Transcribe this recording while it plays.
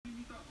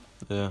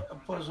Yeah.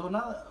 Pues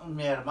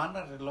mi hermana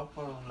arregló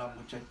por la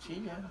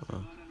muchachilla.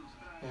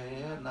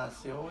 Ella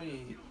nació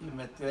y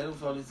metieron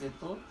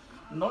solicitud.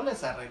 No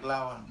les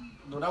arreglaban.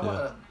 Yeah.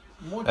 Duraba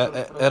mucho el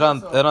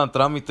proceso. Eran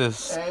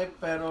trámites.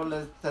 Pero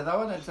te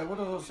daban el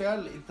seguro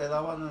social y te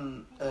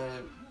daban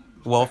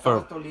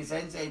Welfare. sacabas tu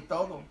licencia y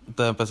todo.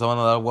 Te empezaban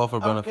a dar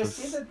welfare Aunque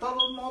benefits. sí, de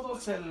todos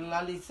modos,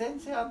 la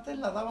licencia antes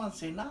la daban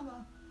sin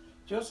nada.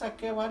 Yo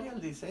saqué varias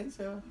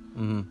licencias.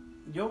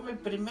 Yo mi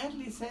primer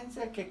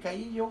licencia que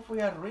caí, yo fui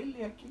a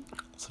Riley aquí.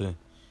 Sí.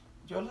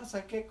 Yo la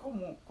saqué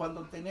como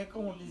cuando tenía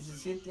como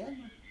 17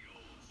 años.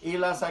 Y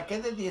la saqué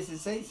de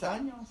 16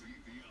 años.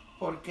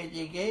 Porque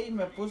llegué y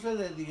me puse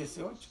de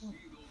 18. Y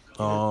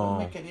después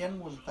me querían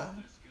multar.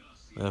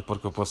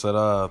 Porque pues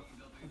era...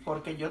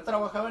 Porque yo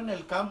trabajaba en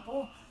el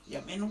campo y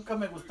a mí nunca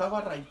me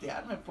gustaba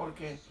raitearme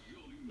porque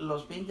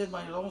los pinches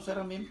mayordomos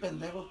eran bien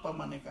pendejos para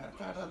manejar.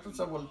 Cada rato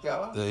se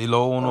volteaba. Y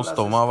luego unos las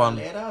tomaban...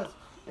 escaleras.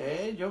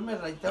 Yo me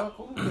raiteaba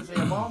como que se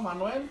llamaba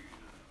Manuel.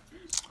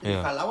 Y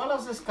jalaba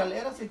las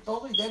escaleras y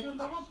todo y ya yo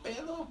andaba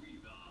pedo.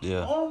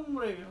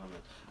 Hombre,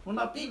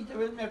 una pinche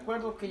vez me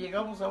acuerdo que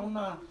llegamos a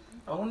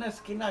una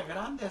esquina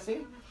grande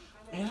así.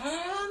 Y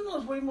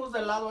nos fuimos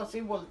de lado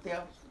así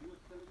volteados.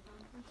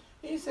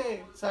 Y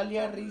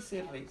salía risa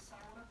y risa.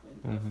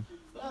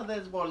 La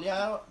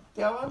desboleaban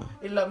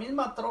y la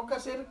misma troca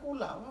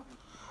circulaba.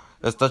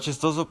 Está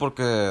chistoso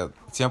porque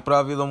siempre ha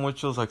habido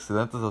muchos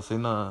accidentes así.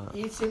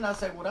 Y sin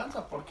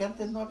aseguranza, porque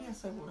antes no había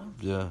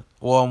aseguranza.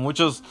 O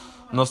muchos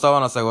no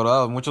estaban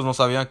asegurados, muchos no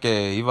sabían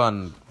que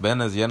iban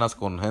venes llenas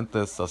con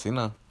gentes así.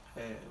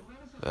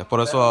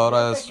 Por eso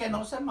ahora es... que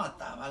no se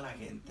mataba la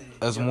gente.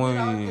 Es Yo muy...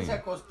 miraba que se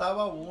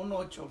acostaba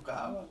uno,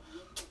 chocaba.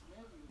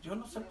 Yo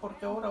no sé por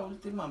qué ahora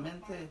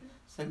últimamente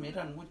se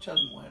miran muchas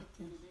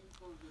muertes.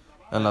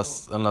 En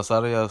las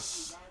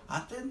áreas...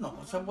 Antes no,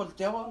 se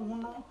volteaba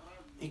uno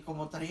y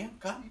como traían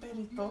camper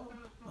y todo,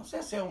 no se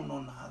hacía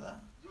uno nada.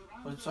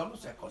 Pues solo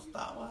se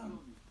acostaban.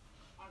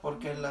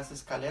 Porque las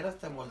escaleras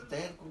te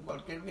voltean, con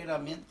cualquier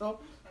miramiento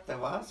te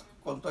vas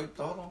con todo y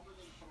todo.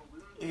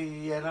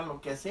 Y era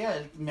lo que hacía.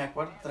 Él, me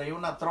acuerdo, traía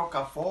una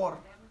troca Ford.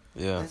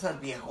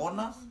 Esas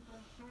viejonas.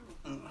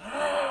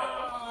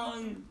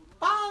 Ay,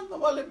 no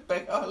vale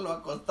pegar, lo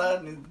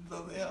acostaban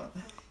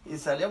y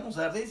salíamos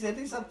a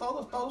risa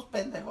todos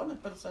pendejones,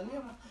 pero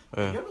salíamos.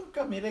 Yo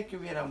nunca miré que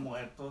hubiera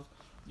muertos.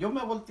 Yo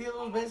me volteé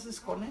 2 veces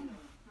con él.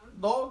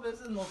 2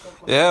 veces nos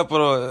tocó.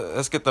 Pero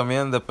es que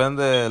también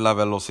depende la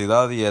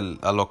velocidad y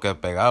a lo que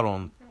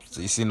pegaron.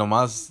 Y si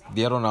nomás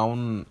dieron a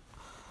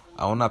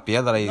una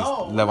piedra y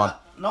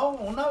levantaron. No,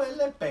 una vez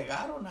le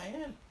pegaron a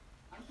él.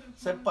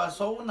 Se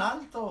pasó un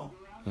alto.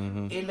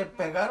 Y le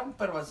pegaron,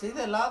 pero así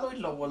de lado y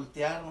lo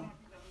voltearon.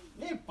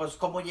 Y pues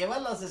como lleva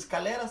las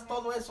escaleras,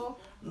 todo eso,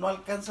 no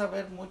alcanza a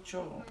ver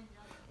mucho.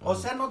 O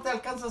sea, no te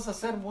alcanzas a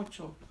hacer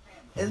mucho.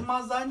 Es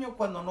más daño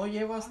cuando no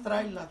llevas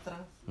traila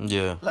atrás.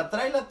 La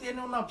traila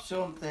tiene una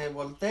opción, te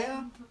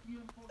voltea